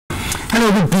Hello,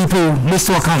 good people. Most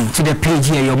welcome to the page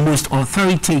here, your most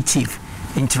authoritative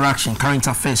interaction, current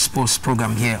affairs sports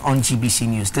program here on GBC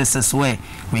News. This is where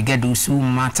we get those who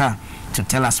matter to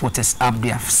tell us what is up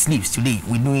their sleeves. Today,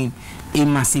 we're doing a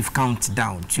massive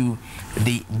countdown to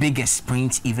the biggest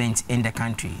sprint event in the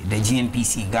country, the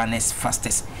GNPC, Ghana's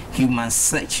fastest human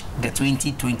search. The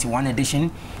 2021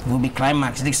 edition will be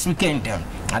climaxed this weekend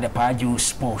at the Paa Joe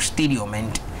Stadium.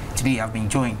 And today, I've been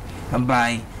joined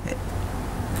by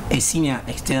a senior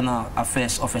external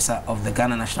affairs officer of the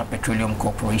Ghana National Petroleum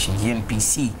Corporation,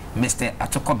 GNPC, Mr.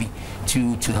 Ato Kobbie,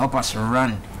 to help us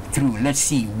run through. Let's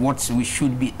see what we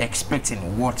should be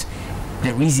expecting, what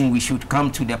the reason we should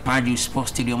come to the Paa Joe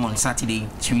Sports Stadium on Saturday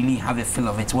to really have a feel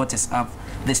of it, what is up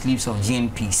the sleeves of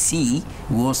GNPC.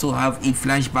 We also have a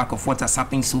flashback of what has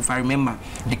happened so far. Remember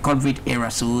the COVID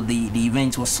era, so the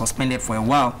event was suspended for a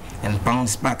while and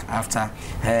bounced back after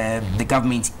the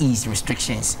government eased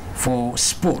restrictions for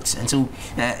sports. And so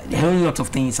a whole lot of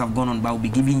things have gone on, but we'll be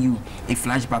giving you a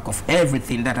flashback of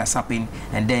everything that has happened,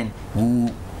 and then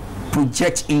we'll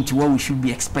project into what we should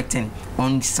be expecting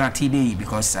on Saturday,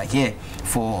 because here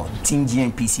for Team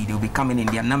GNPC, they'll be coming in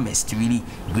their numbers to really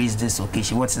grace this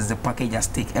occasion. What is the package at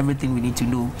stake? Everything we need to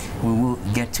know, we will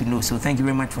get to know. So thank you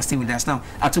very much for staying with us. Now,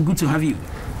 Ato, good to have you.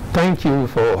 Thank you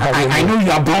for having me. I know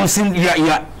you are bouncing, you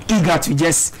are eager to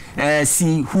just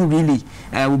see who really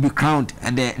will be crowned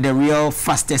the real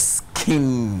fastest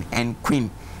king and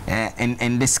queen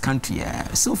in this country.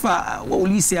 So far, what will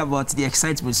you say about the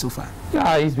excitement so far?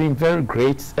 Yeah, it's been very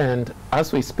great, and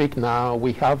as we speak now,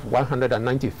 we have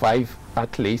 195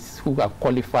 athletes who have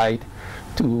qualified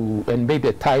to and made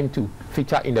the time to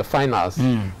feature in the finals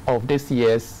of this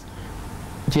year's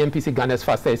GNPC Ghana's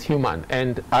fastest human.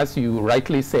 And as you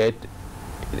rightly said,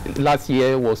 last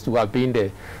year was to have been the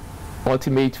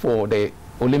ultimate for the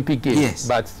Olympic Games, yes,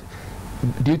 but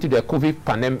due to the COVID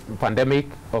pandemic,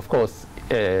 of course,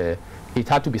 it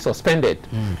had to be suspended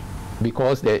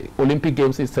because the Olympic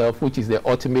Games itself, which is the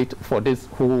ultimate for this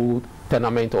whole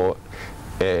tournament or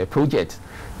project,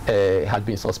 had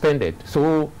been suspended.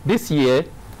 So this year,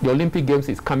 the Olympic Games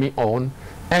is coming on,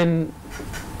 and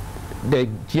the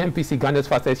GNPC Ghana's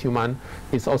fastest human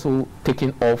is also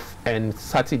taking off. And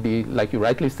Saturday, like you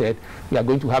rightly said, we are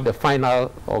going to have the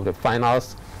final of the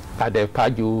finals at the Paa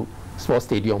Joe Sports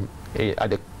Stadium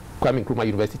at the Kwame Nkrumah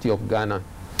University of Ghana.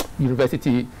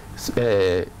 University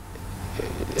Science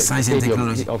and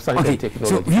Technology. Of Science and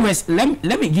Technology. So viewers,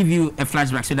 let me give you a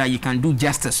flashback so that you can do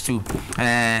justice to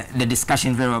the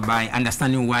discussion very well by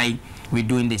understanding why we're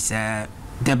doing this.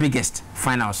 The biggest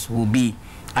finals will be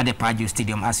at the Paa Joe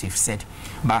Stadium, as we've said.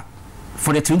 But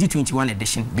for the 2021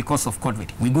 edition, because of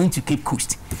COVID, we're going to Cape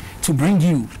Coast to bring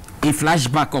you a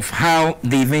flashback of how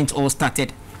the event all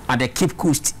started at the Cape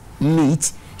Coast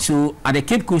meet. So at the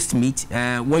Cape Coast meet,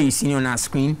 what you see on our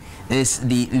screen is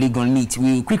the legal meet.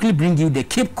 We'll quickly bring you the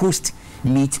Cape Coast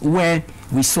meet, where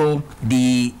we saw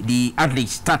the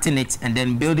athletes starting it and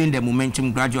then building the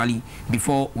momentum gradually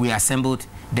before we assembled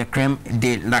the creme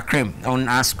de la creme. On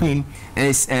our screen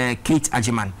is Kate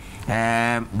Ajiman,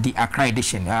 the Accra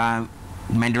edition.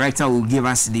 My director will give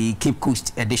us the Cape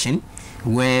Coast edition,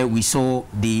 where we saw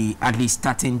the athletes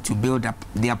starting to build up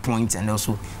their points and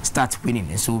also start winning.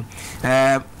 And so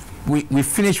we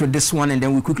finish with this one, and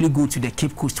then we quickly go to the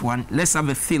Cape Coast one. Let's have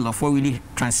a feel of what really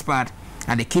transpired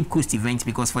at the Cape Coast event,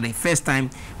 because for the first time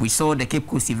we saw the Cape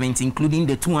Coast event, including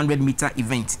the 200-meter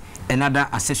event and other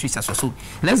accessories as well. So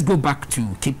let's go back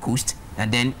to Cape Coast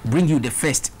and then bring you the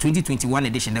first 2021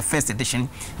 edition, the first edition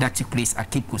that took place at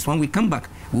Cape Coast. When we come back,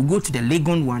 we'll go to the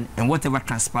Legon one, and whatever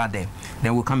transpired there,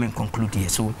 then we'll come and conclude here.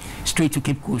 So straight to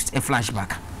Cape Coast, a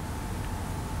flashback.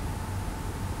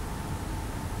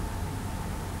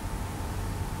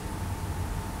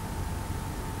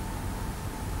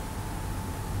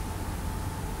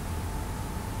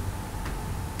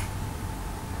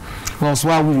 Well, so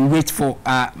while we wait for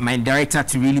my director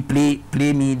to really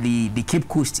play me the Cape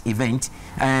Coast event,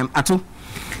 Ato,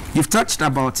 you've touched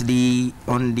about the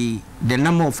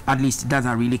number of athletes that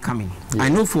are really coming. Yes. I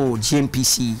know for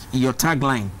GNPC, your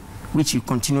tagline, which you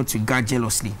continue to guard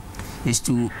jealously, is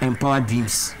to empower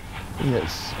dreams.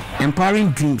 Yes.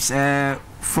 Empowering dreams.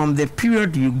 From the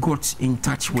period you got in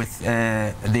touch with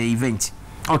the event,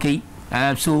 okay.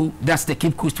 So that's the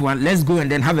Cape Coast one. Let's go and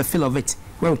then have a feel of it.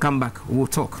 When we come back, we'll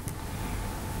talk.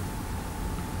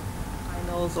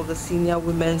 Of the senior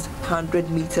women's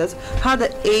 100 meters had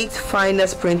the 8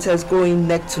 finest sprinters going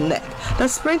neck to neck. The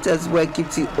sprinters were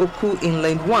Gipti Oku in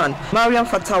lane 1, Mariam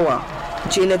Fatawa,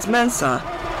 Janet Mensah,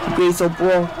 Grace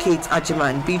Obo, Kate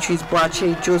Ajiman, Beatrice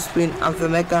Boache, Josephine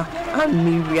Avemeka, and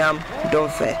Miriam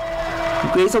Donfe.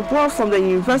 Grace Oboa from the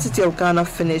University of Ghana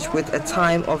finished with a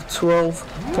time of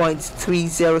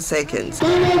 12.30 seconds.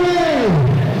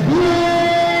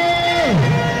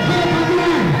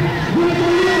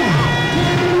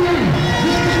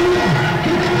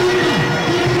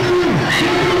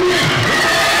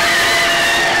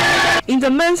 In the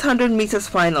men's 100 meters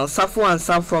final, Safo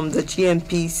Ansah from the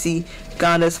GNPC,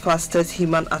 Ghana's fastest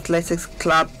human athletics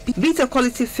club, beat a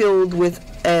quality field with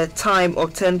a time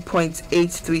of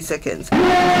 10.83 seconds.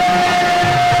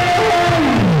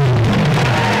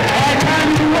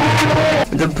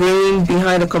 The brain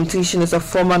behind the competition is a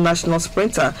former national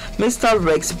sprinter, Mr.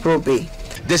 Rex Brobe.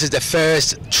 This is the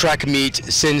first track meet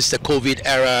since the COVID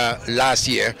era last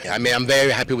year. I mean, I'm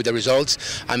very happy with the results.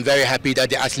 I'm very happy that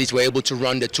the athletes were able to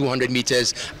run the 200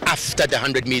 meters after the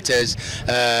 100 meters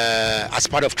as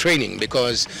part of training,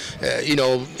 because, you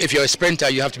know, if you're a sprinter,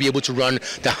 you have to be able to run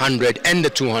the 100 and the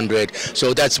 200.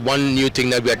 So that's one new thing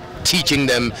that we're teaching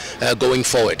them going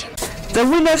forward. The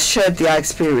winners shared their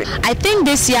experience. I think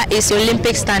this year is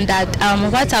Olympic standard.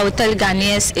 What I would tell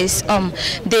Ghanaians is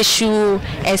they should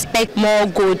expect more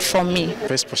gold from me.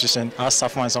 First position, as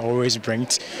Safo Ansah always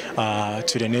brings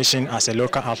to the nation as a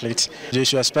local athlete. They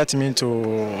should expect me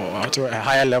to a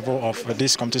higher level of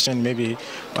this competition, maybe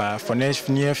for near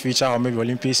future, or maybe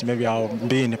Olympics. Maybe I'll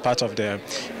be in a part of the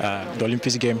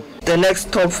Olympics game. The next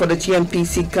stop for the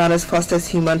GNPC, Ghana's fastest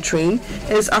human train,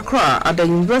 is Accra at the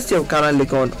University of Ghana,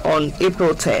 Legon on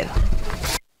April 10.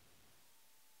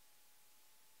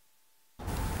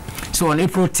 So on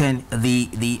April 10,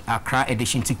 the Accra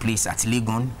edition took place at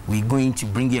Legon. We're going to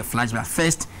bring you a flashback.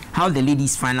 First, how the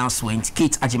ladies' finals went.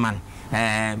 Kate Ajiman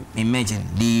emerging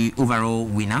the overall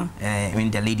winner in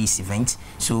the ladies' event.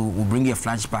 So we'll bring you a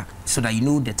flashback so that you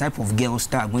know the type of girls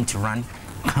that are going to run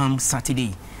come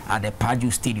Saturday at the Paa Joe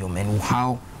Stadium and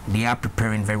how they are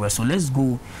preparing very well. So let's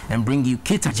go and bring you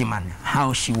Kate Ajiman,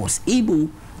 how she was able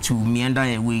to meander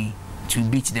a way to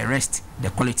beat the rest, the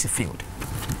quality field.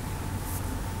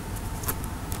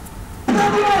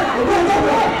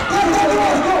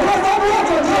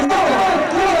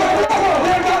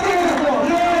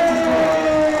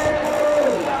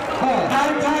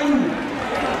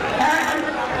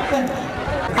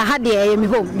 I had the me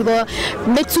home because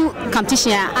me two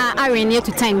competition I ran near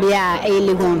to time there a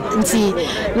Legon. See,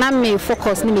 now me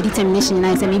focus ni me determination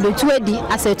na say me be too ready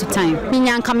asset to time. Me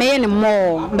nyanka me any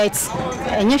more, but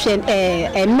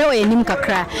enye no enim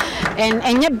kakra and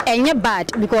enye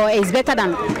bad because it's better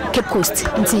than Cape Coast.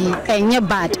 See, enye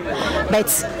bad, but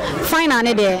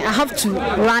finally there I have to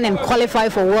run and qualify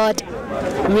for world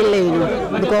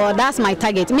relay, because that's my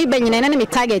target. Me ben my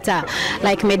target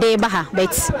like me day baha,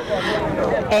 but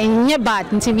and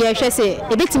bad until we actually say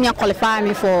a bit me qualify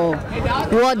me for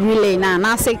world relay now.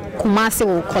 Now say Kumasi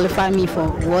will qualify me for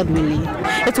world relay.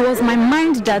 It was my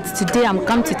mind that today I'm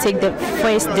come to take the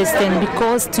first distance,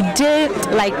 because today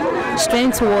like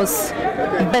strength was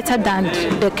better than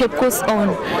the Cape Coast on,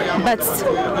 but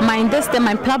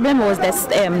my problem was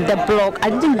the block. I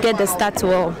didn't get the start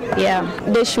well. Yeah,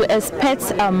 they should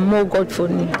expect more gold for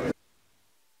me.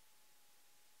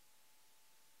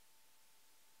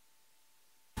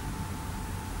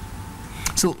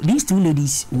 So these two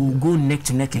ladies will go neck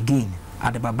to neck again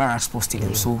at the Barbara Sports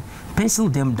Stadium. So pencil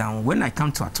them down. When I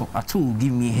come to Ato will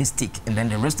give me his tick and then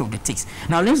the rest of the ticks.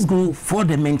 Now let's go for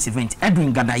the men's event.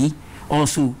 Edwin Gadai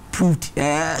also proved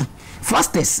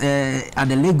fastest at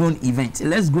the Legon event.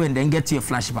 Let's go and then get to your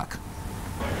flashback.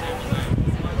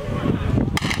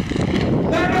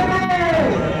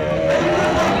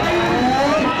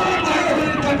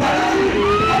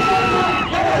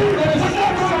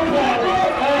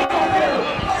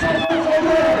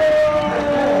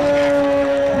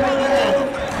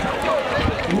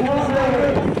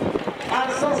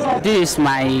 This is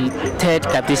my third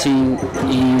competition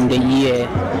in the year,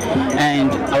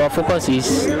 and our focus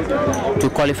is to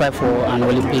qualify for an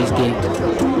Olympics game.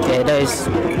 That is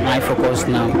my focus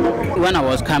now. When I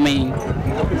was coming,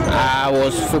 I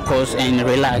was focused and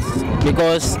relaxed,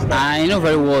 because I know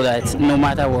very well that no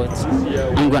matter what,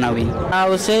 I'm gonna win. I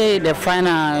would say the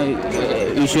final,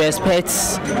 you should expect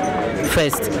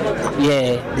first.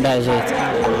 Yeah, that's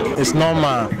it. It's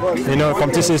normal, you know,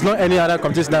 competition. It's not any other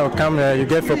competition that will come, you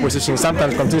get for position.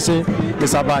 Sometimes competition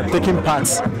is about taking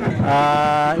parts.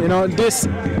 You know,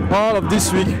 all of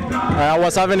this week, I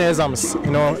was having exams.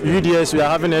 You know, UDS, we are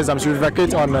having exams. We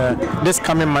vacate on this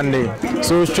coming Monday.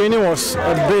 So training was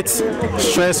a bit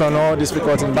stress on all this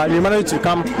difficulties, but we managed to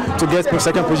come to get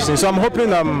second position. So I'm hoping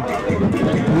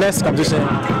next competition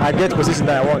I get position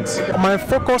that I want. My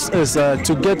focus is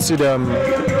to get to the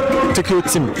Tokyo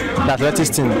team, the athletics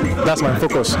team. That's my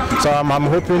focus. So I'm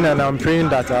hoping and I'm praying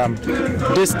that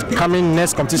this coming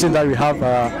next competition that we have,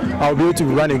 I'll be able to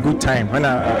run a good time when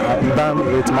I'm done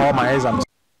with all my exams.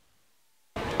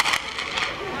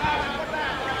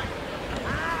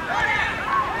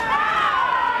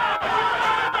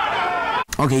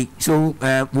 Okay, so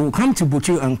we'll come to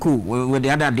Buchu and Co with the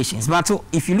other additions. But so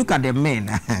if you look at the men,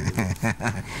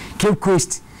 Cape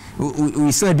Coast,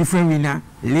 we saw a different winner.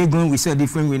 Legon, we saw a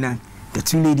different winner. The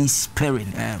two ladies pairing.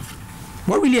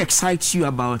 What really excites you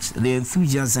about the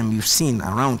enthusiasm you've seen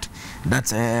around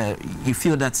that you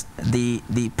feel that the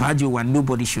Paa Joe one,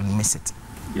 nobody should miss it?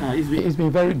 Yeah, it's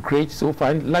been very great so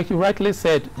far. And like you rightly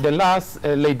said, the last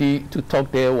lady to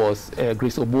talk there was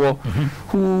Grace Obuo,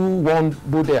 who won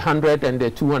both the 100 and the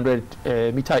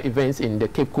 200 meter events in the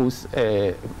Cape Coast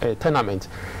tournament.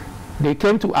 They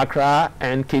came to Accra,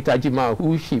 and Keita Jima,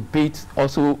 who she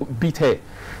also beat her.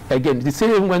 Again, the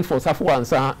same went for Safu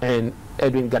Ansa and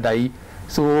Edwin Gadai.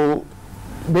 So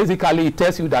basically, it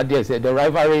tells you that yes, the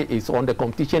rivalry is on, the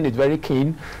competition is very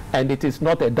keen, and it is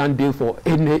not a done deal for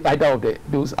either of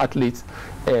those athletes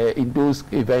in those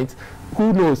events.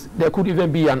 Who knows? There could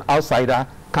even be an outsider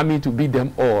coming to beat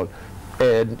them all.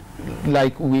 And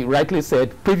like we rightly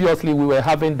said, previously we were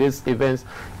having these events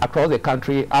across the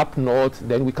country, up north,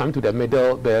 then we come to the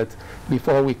middle belt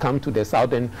before we come to the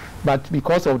southern. But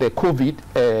because of the COVID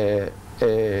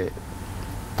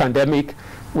pandemic,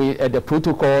 the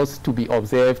protocols to be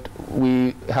observed,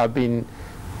 we have been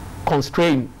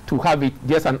constrained to have it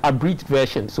just an abridged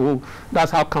version. So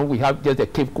that's how come we have just the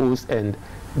Cape Coast and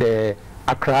the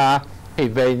Accra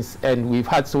events, and we've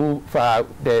had so far,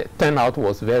 the turnout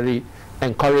was very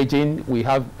encouraging. We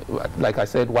have, like I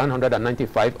said,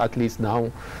 195 athletes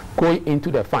now going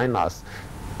into the finals.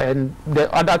 And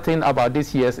the other thing about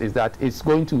this year is that it's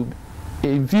going to,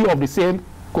 in view of the same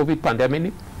COVID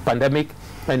pandemic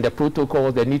and the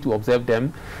protocols, they need to observe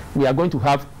them, we are going to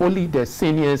have only the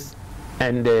seniors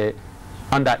and the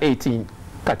under 18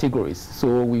 categories.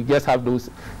 So we just have those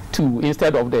two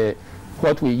instead of the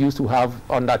what we used to have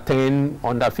under 10,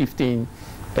 under 15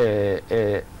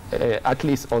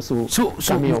 athletes also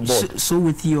coming on board. So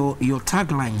with your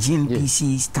tagline,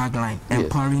 GNPC's tagline,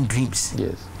 empowering dreams,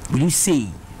 will you say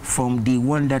from the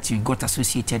one that you got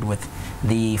associated with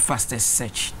the fastest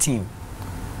search team,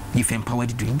 you've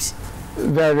empowered dreams?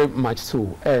 Very much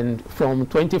so. And from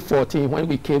 2014, when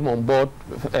we came on board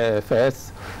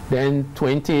first, then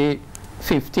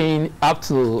 2015 up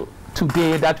to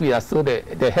today that we are still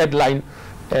the headline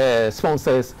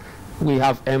sponsors, we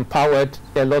have empowered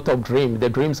a lot of dreams, the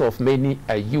dreams of many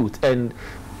youth. And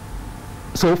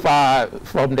so far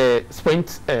from the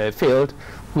sprint field,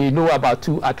 we know about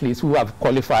 2 athletes who have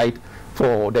qualified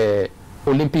for the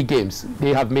Olympic Games.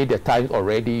 They have made the time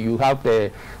already. You have the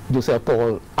Joseph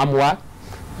Paul Amwa.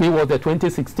 He was the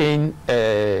 2016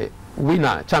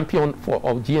 winner, champion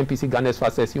of GNPC Ghana's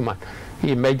fastest human.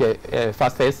 He made the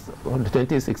fastest on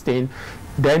 2016.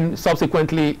 Then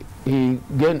subsequently, he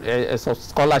gained a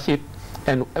scholarship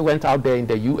and went out there in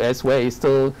the US, where he's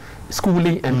still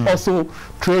schooling and also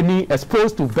training,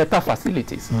 exposed to better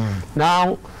facilities.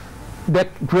 Now, the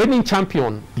reigning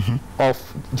champion of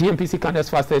GNPC Ghana's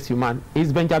fastest human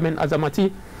is Benjamin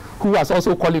Azamati, who has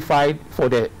also qualified for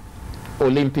the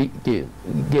Olympic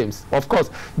Games. Of course,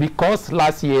 because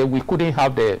last year we couldn't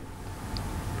have the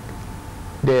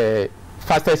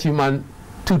fastest human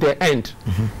to the end.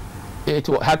 It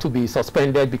had to be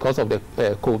suspended because of the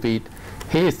COVID.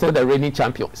 He is still the reigning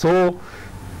champion. So,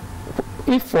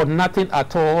 if for nothing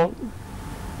at all,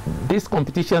 these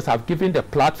competitions have given the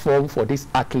platform for these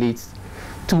athletes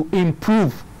to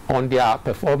improve on their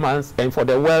performance and for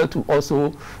the world to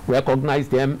also recognize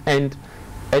them. And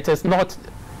it is not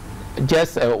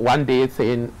just a one-day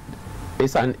thing.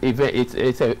 It's an event.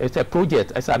 It's a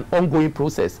project. It's an ongoing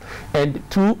process. And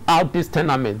throughout this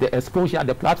tournament, the exposure,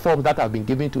 the platforms that have been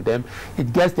given to them,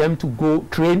 it gets them to go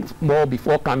train more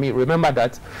before coming. Remember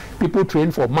that people train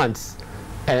for months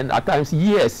and at times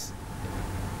years.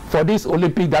 For this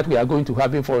Olympic that we are going to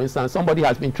have, for instance, somebody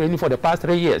has been training for the past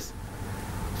 3 years.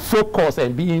 Focus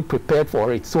and being prepared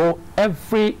for it. So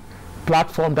every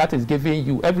platform that is giving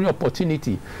you, every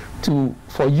opportunity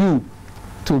for you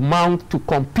to mount, to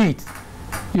compete.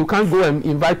 You can't go and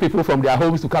invite people from their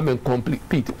homes to come and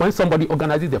compete. When somebody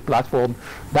organizes the platform,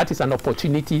 that is an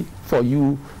opportunity for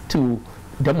you to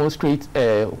demonstrate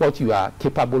what you are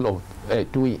capable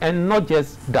of doing. And not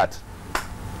just that.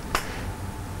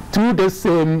 Through the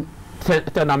same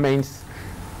tournaments,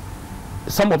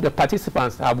 some of the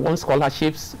participants have won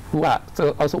scholarships who are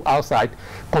still also outside,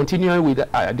 continuing with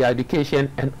their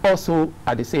education and also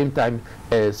at the same time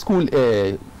school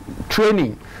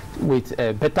training with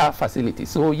better facilities.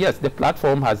 So yes, the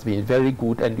platform has been very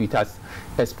good, and it has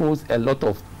exposed a lot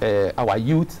of our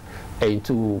youth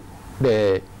into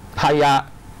the higher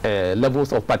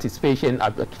levels of participation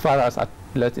as far as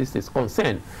athletics is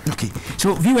concerned. Okay,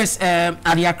 so viewers,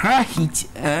 at the Accra Heat,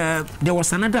 there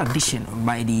was another addition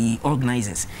by the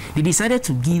organizers. They decided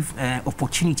to give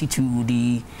opportunity to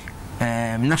the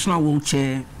national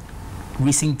wheelchair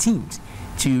racing teams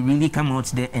to really come out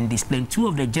there and display. Two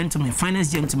of the gentlemen,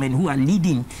 finest gentlemen who are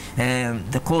leading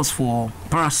the cause for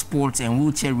para sports and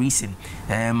wheelchair racing,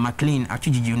 McLean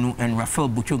Achujijunu and Raphael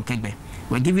Bucho Nkegbe,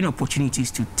 were given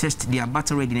opportunities to test their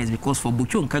battle readiness, because for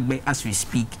Bucho Nkegbe, as we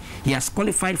speak, he has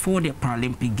qualified for the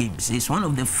Paralympic Games. He's one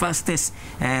of the fastest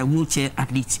wheelchair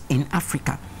athletes in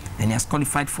Africa, and he has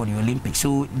qualified for the Olympics.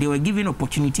 So they were given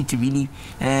opportunity to really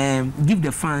give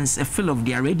the fans a feel of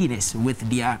their readiness with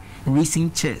their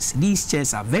racing chairs. These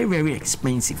chairs are very, very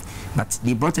expensive, but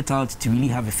they brought it out to really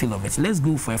have a feel of it. Let's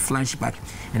go for a flashback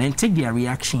and then take their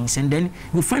reactions, and then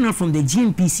we'll find out from the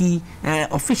GNPC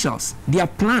officials their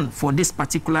plan for this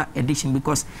particular edition,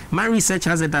 because my research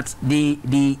has it that the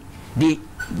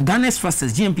Ghana's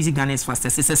fastest, GNPC Ghana's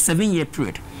fastest, is a 7-year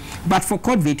period. But for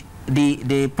COVID,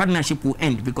 the partnership will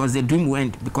end, because the dream will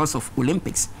end because of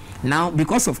Olympics. Now,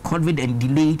 because of COVID and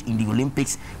delayed in the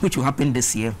Olympics, which will happen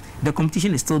this year, the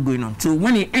competition is still going on. So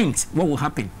when it ends, what will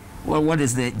happen? Well, what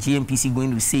is the GNPC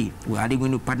going to say? Well, are they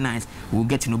going to partnerize? We'll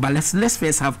get to know. But let's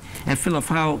first have a feel of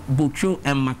how Bucho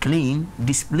and McLean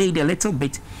displayed a little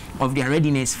bit of their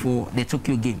readiness for the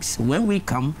Tokyo Games. When we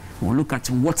come, we'll look at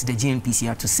what the GNPC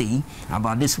have to say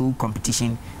about this whole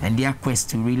competition and their quest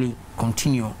to really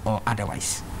continue or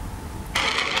otherwise.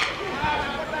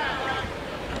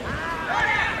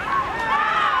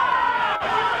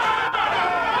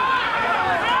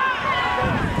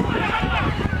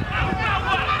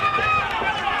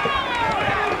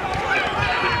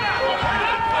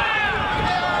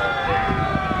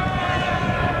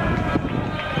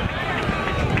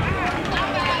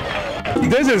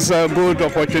 This is a good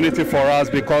opportunity for us,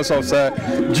 because of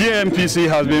GNPC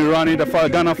has been running, the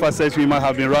Ghana Fastest Women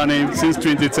have been running since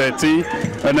 2013,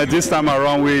 and this time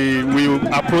around we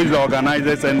approach the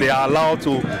organizers and they are allowed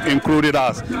to include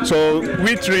us. So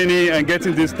we training and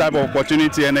getting this type of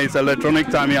opportunity, and it's electronic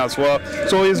timing as well.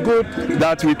 So it's good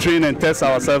that we train and test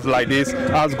ourselves like this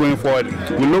as going forward.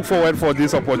 We look forward for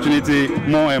this opportunity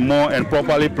more and more, and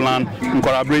properly plan in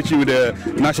collaboration with the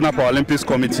National Paralympics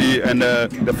Committee and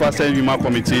the Fastest Women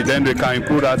Committee. Then they can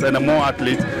include us, and more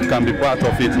athletes can be part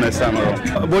of it next time around.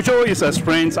 Bocho is a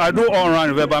sprint. I do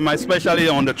all-round, but my specialty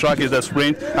on the track is the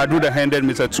sprint. I do the 100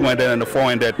 meters, 200 and the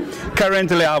 400.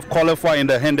 Currently, I have qualified in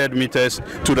the 100 meters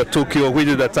to the Tokyo, which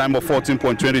is the time of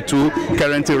 14.22.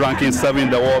 Currently ranking 7 in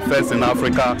the world, first in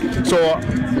Africa. So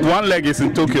one leg is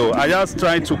in Tokyo. I just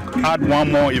try to add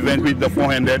one more event with the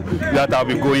 400 that I'll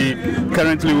be going.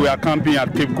 Currently, we are camping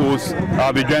at Cape Coast.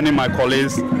 I'll be joining my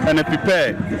colleagues and I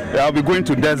prepare. I'll be going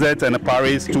to desert and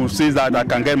Paris to see that I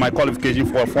can get my qualification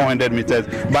for 400 meters.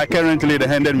 But currently, the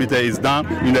 100 meter is done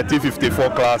in the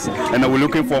T54 class, and we're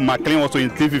looking for McLean also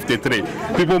in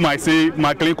T53. People might say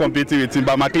McLean competing with him,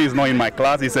 but McLean is not in my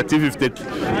class. It's a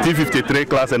T53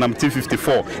 class, and I'm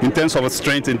T54. In terms of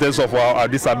strength, in terms of our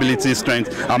disability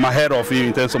strength, I'm ahead of him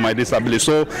in terms of my disability.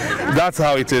 So that's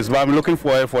how it is. But I'm looking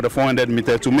for the 400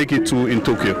 meter to make it to in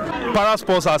Tokyo.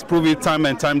 Parasports has proven time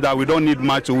and time that we don't need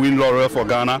much to win laurel for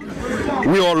Ghana.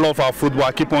 We all love our football.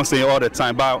 I keep on saying all the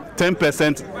time, but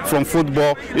 10% from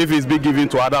football, if it's been given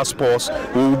to other sports,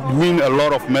 will win a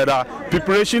lot of medal.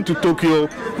 Preparation to Tokyo,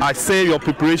 I say your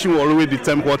preparation will always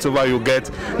determine whatever you get.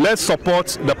 Let's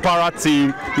support the para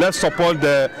team. Let's support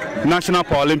the National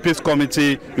Paralympics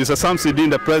Committee. Mr. Sam Sidin,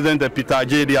 the president, and Peter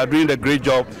J. They are doing a great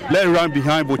job. Let's run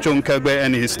behind Bucho Nkegbe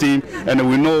and his team. And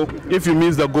we know if you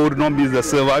miss the gold, don't miss the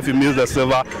silver. If you miss the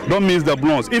silver, don't miss the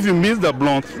bronze. If you miss the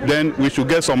bronze, then we should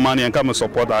get some money and come and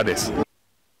support others.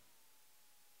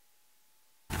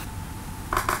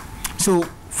 So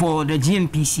for the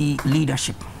GNPC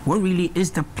leadership, what really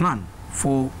is the plan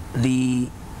for the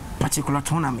particular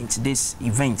tournament, this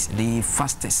event, the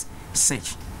fastest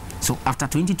search? So after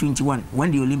 2021,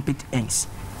 when the Olympic ends,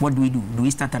 what do we do? Do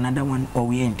we start another one or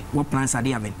we end? What plans are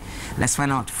they having? Let's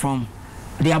find out from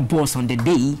their boss on the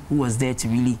day who was there to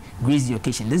really grace the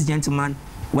occasion. This gentleman,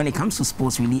 when it comes to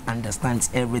sports, really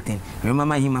understands everything.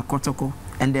 Remember him at Kotoko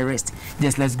and the rest.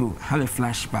 Just let's go have a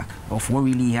flashback of what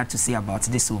really he had to say about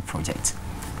this whole project.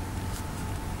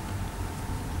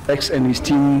 X and his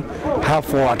team have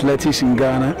for athletics in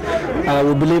Ghana.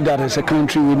 we believe that as a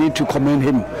country we need to commend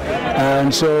him.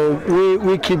 And so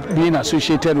we keep being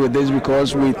associated with this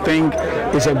because we think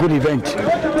it's a good event.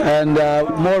 And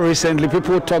more recently,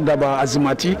 people talked about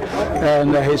Azimati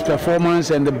and his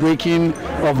performance and the breaking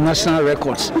of national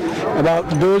records. About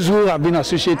those who have been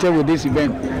associated with this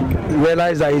event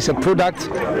realize that he's a product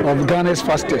of Ghana's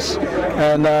fastest.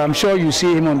 And I'm sure you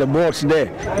see him on the boards there.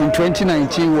 In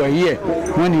 2019, we were here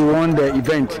when he won the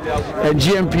event. And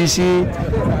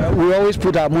GNPC, we always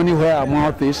put our money where our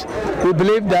mouth is. We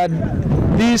believe that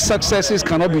these successes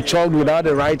cannot be chalked without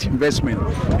the right investment,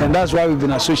 and that's why we've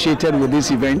been associated with this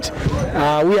event.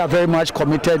 We are very much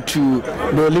committed to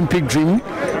the Olympic dream,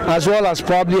 as well as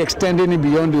probably extending it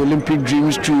beyond the Olympic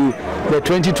dreams to the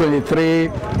 2023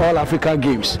 All-Africa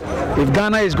Games. If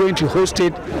Ghana is going to host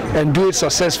it and do it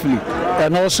successfully,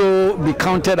 and also be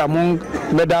counted among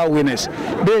medal winners,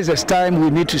 there is a time we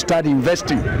need to start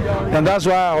investing. And that's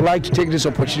why I would like to take this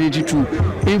opportunity to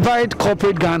invite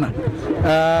corporate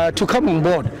Ghana to come on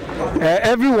board.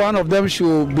 Every one of them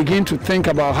should begin to think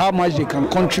about how much they can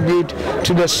contribute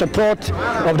to the support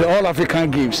of the All-African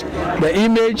Games. The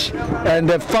image and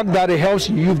the fact that it helps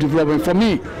youth development. For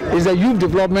me, is the youth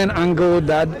development angle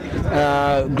that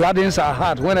gladdens our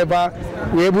heart whenever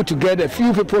we're able to get a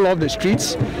few people off the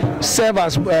streets, serve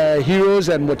as heroes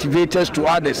and motivators to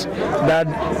others, that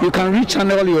you can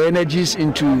rechannel your energies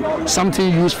into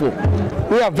something useful.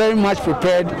 We are very much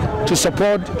prepared to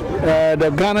support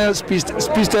the Ghana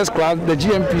Speedsters Club, the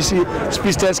GNPC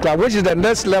Speedsters Club, which is the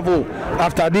next level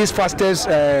after these fastest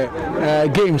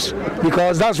games,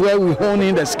 because that's where we hone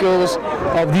in the skills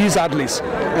of these athletes.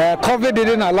 COVID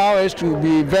didn't allow us to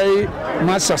be very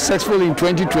much successful in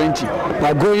 2020,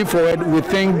 but going forward, we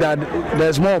think that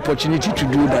there's more opportunity to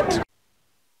do that.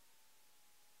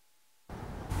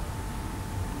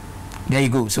 There you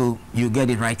go. So you get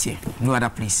it right here. No other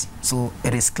place. So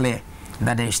it is clear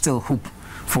that there is still hope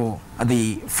for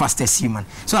the fastest human.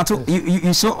 So Ato,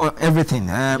 you saw everything.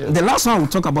 Yes. The last one we'll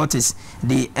talk about is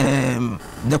the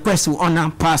quest to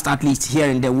honor past athletes here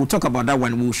and there. We'll talk about that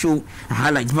one. We'll show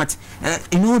highlights. But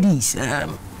in all these,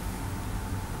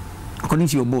 according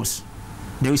to your boss,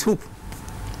 there is hope.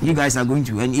 You guys are going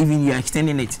to, and even you are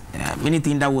extending it.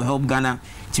 Anything that will help Ghana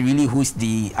to really host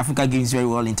the Africa Games very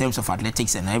well in terms of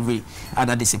athletics and every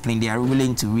other discipline. They are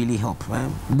willing to really help.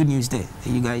 Good news there,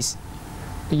 you guys.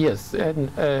 Yes,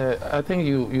 and I think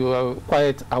you are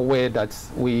quite aware that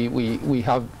we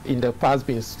have in the past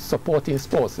been supporting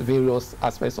sports, various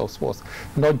aspects of sports,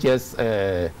 not just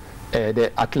the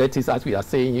athletics, as we are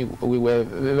saying. We were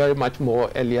very much more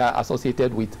earlier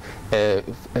associated with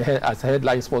as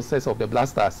headline sponsors of the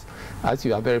Blasters, as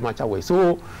you are very much aware.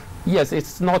 So yes,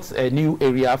 it's not a new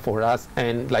area for us,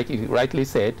 and like you rightly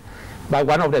said, but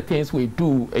one of the things we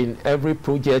do in every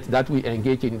project that we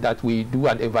engage in, that we do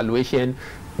an evaluation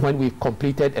when we've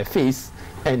completed a phase,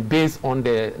 and based on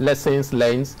the lessons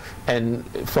learned and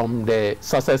from the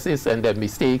successes and the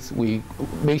mistakes, we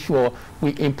make sure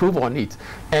we improve on it.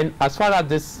 And as far as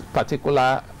this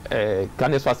particular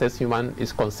Ghana's Fastest Human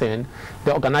is concerned,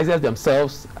 the organizers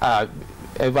themselves are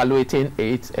evaluating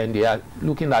it, and they are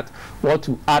looking at what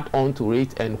to add on to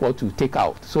it and what to take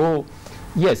out. So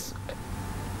yes,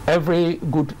 every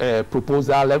good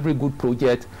proposal, every good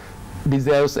project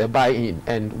deserves a buy-in,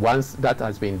 and once that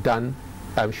has been done,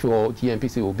 I'm sure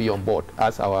GNPC will be on board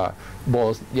as our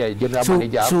boss, general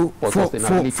manager for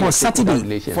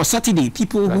sustainability. For Saturday,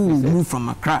 people who move from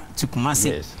Accra to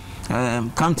Kumasi, yes,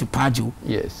 come to Paa Joe.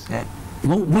 Yes.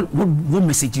 What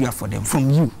message do you have for them from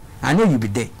you? I know you'll be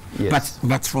there, yes,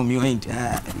 but from your end,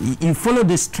 you follow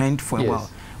this trend for a while.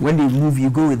 When they move, you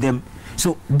go with them.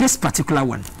 So this particular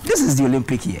one, this is the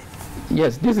Olympic year.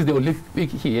 Yes, this is the Olympic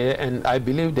here, and I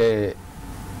believe the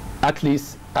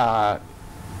athletes are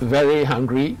very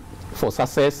hungry for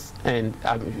success, and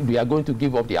we are going to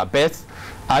give up their best.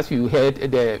 As you heard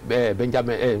the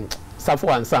Benjamin Safo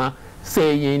Ansah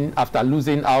saying after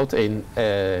losing out in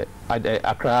at the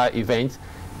Accra event,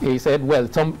 he said,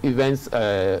 well, some events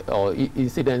or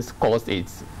incidents caused it.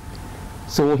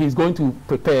 So he's going to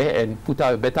prepare and put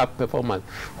out a better performance.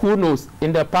 Who knows?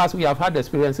 In the past, we have had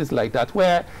experiences like that,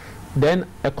 where then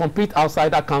a complete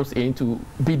outsider comes in to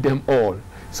beat them all.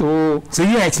 So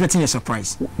you are expecting a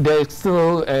surprise? There's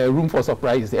still room for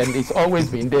surprise, and it's always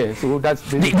been there. So that's.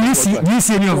 Do you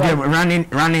see any of them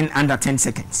running under 10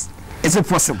 seconds? Is it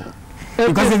possible?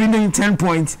 because they've been doing 10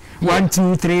 points. 1,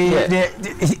 2, 3. Yeah.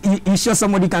 You sure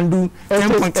somebody can do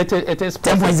 10 points? It is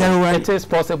possible. It is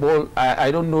possible.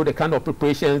 I don't know the kind of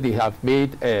preparations they have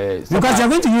made. Because they're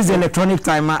going to use the electronic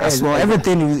timer as well.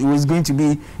 Everything is going to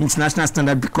be international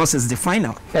standard because it's the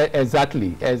final.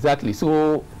 Exactly.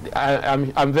 So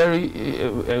I'm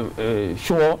very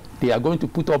sure they are going to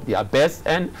put up their best,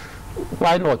 and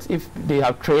why not? If they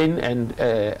have trained and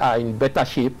are in better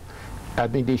shape, I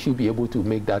mean, they should be able to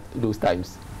make those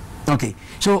times. Okay,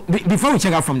 so before we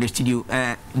check out from the studio,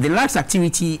 the last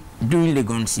activity during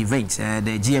Legon's event,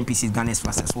 the GNPC's Ghana's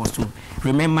fastest, was to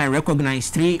remember and recognize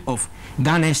 3 of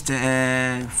Ghana's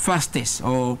fastest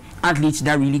or athletes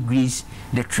that really graced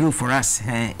the trail for us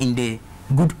in the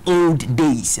good old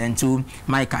days, and so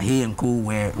Mike Ahe and co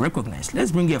were recognized.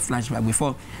 Let's bring you a flashback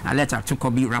before I let Ato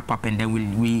Kobbie wrap up, and then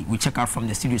we check out from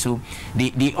the studio. So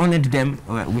they honored them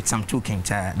with some tokens.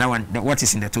 What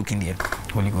is in the token there?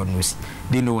 Holy God knows.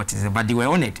 They know what is it, but they were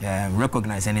honored,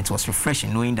 recognized, and it was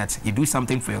refreshing knowing that you do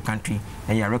something for your country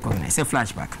and you are recognized. A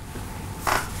flashback.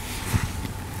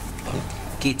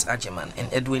 Kate Ajeman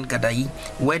and Edwin Gadayi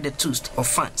were the toast of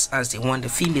fans as they won the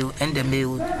female and the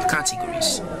male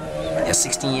categories. A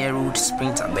 16-year-old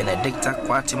sprinter Benedicta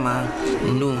Kwatima,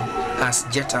 known as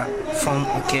Jetta from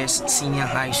Okes Senior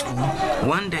High School,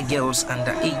 won the girls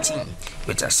under 18,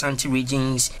 with Asante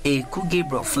Region's Eku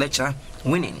Gabriel Fletcher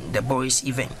winning the boys'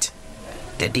 event.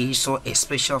 The day saw a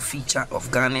special feature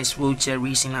of Ghana's wheelchair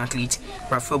racing athlete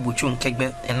Rafael Buchung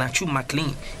Kegbe and Achu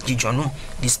McLean Gijono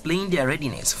displaying their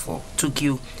readiness for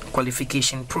Tokyo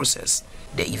qualification process.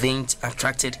 The event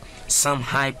attracted some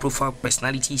high-profile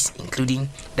personalities, including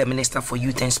the Minister for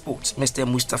Youth and Sports, Mr.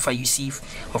 Mustafa Yusuf,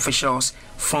 officials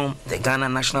from the Ghana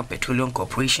National Petroleum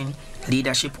Corporation,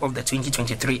 leadership of the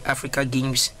 2023 Africa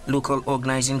Games Local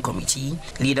Organizing Committee,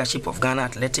 leadership of Ghana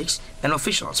Athletics, and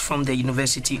officials from the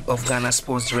University of Ghana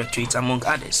Sports Directorate, among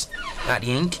others. At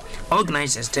the end,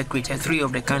 organizers decorated 3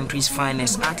 of the country's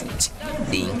finest athletes.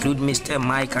 They include Mr.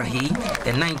 Mike Ahe,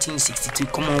 the 1962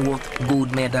 Commonwealth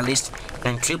gold medalist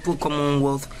and triple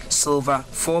Commonwealth silver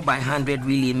 4x100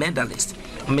 relay medalist,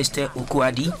 Mr.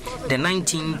 Okuadi, the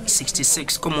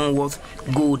 1966 Commonwealth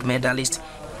gold medalist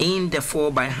in the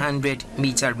 4x100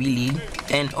 meter relay,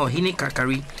 and Ohine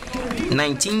Kakari,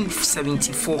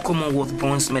 1974 Commonwealth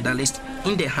bronze medalist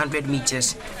in the 100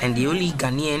 meters and the only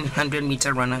Ghanaian 100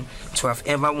 meter runner to have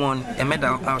ever won a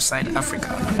medal outside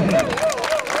Africa.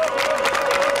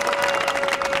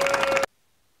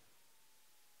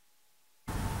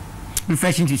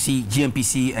 Refreshing to see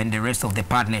GNPC and the rest of the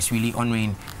partners really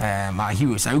honoring our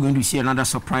heroes. Are we going to see another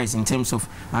surprise in terms of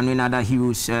honoring other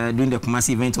heroes during the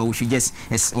Kumasi event, or we should just,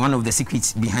 it's one of the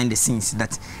secrets behind the scenes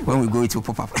that when we go it will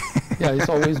pop up? Yeah, it's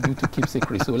always good to keep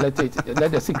secrets, so let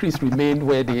the secrets remain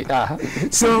where they are.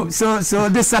 So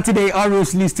this Saturday, all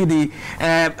roads leads to the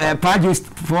Paa Joe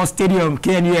Stadium,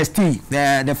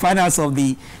 KNUST, the finals of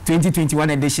the 2021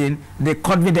 edition, the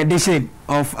COVID edition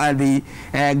of the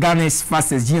Ghana's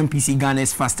fastest, GNPC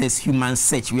Ghana's fastest human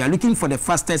search. We are looking for the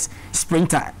fastest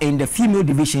sprinter in the female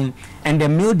division and the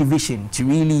male division to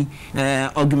really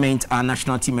augment our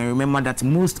national team. And remember that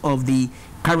most of the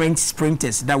current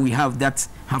sprinters that we have that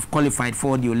have qualified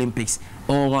for the Olympics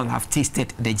all have tasted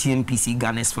the GNPC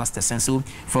Ghana's fastest. And so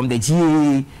from the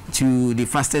GAA to the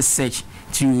fastest search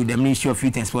to the Ministry of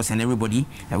Youth and Sports and everybody,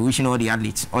 wishing all the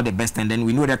athletes all the best. And then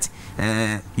we know that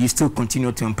you still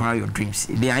continue to empower your dreams.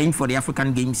 They are in for the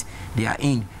African Games. They are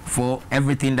in for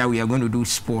everything that we are going to do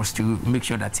sports to make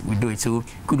sure that we do it. So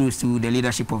kudos to the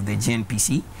leadership of the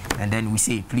GNPC. And then we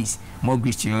say, please, more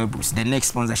grace to your elbows. The next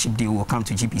sponsorship deal will come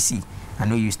to GPC. I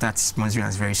know you start sponsoring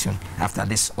us very soon after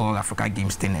this All Africa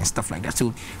Games thing and stuff like that.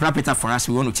 So wrap it up for us.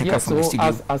 We want to check out from the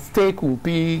studio. At stake will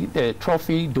be the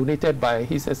trophy donated by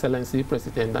His Excellency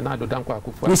President Nana Addo Dankwa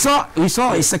Akufo-Addo. We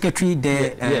saw a secretary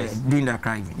there doing that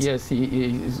crime. Yes,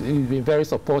 he's been very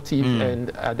supportive,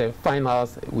 and at the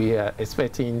finals we are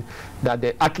expecting that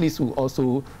the athletes will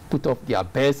also put up their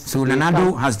best. So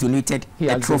Nanado has donated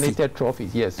donated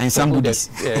trophies, yes, and some goodies,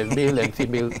 male and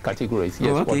female categories,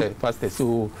 yes, for the fastest.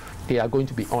 So they are going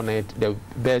to be honored. The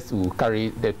best will carry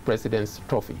the president's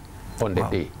trophy on the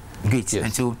day. Great. Yes.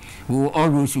 And so all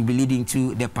roads will be leading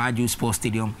to the Paa Joe Sports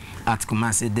Stadium at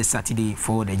Kumasi this Saturday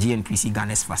for the GNPC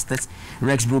Ghana's fastest.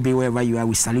 Rex Brobe, wherever you are,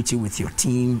 we salute you with your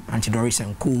team, Antidoris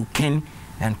and Co, Ken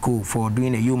and Co, for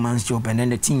doing a yeoman's job, and then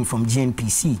the team from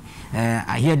GNPC.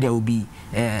 I hear there will be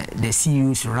the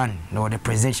CEOs run or the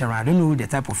presidential run. I don't know the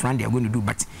type of run they are going to do,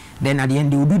 but then at the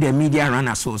end they will do the media run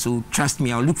as well. So trust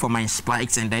me, I'll look for my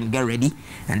spikes and then get ready,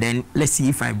 and then let's see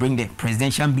if I bring the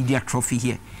presidential media trophy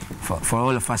here for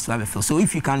all of us to have a feel. So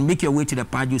if you can make your way to the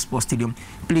Paa Joe Sports Stadium,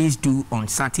 please do on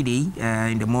Saturday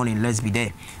in the morning. Let's be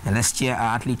there and let's cheer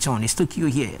our athletes on. It's Tokyo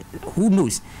here. Who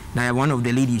knows that one of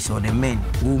the ladies or the men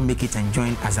will make it and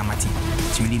join Azamati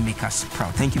to really make us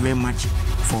proud. Thank you very much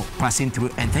for passing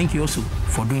through, and thank you also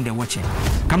for doing the watching.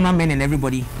 Cameramen and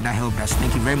everybody that helped us,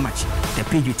 thank you very much. The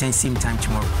page will turn same time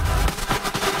tomorrow.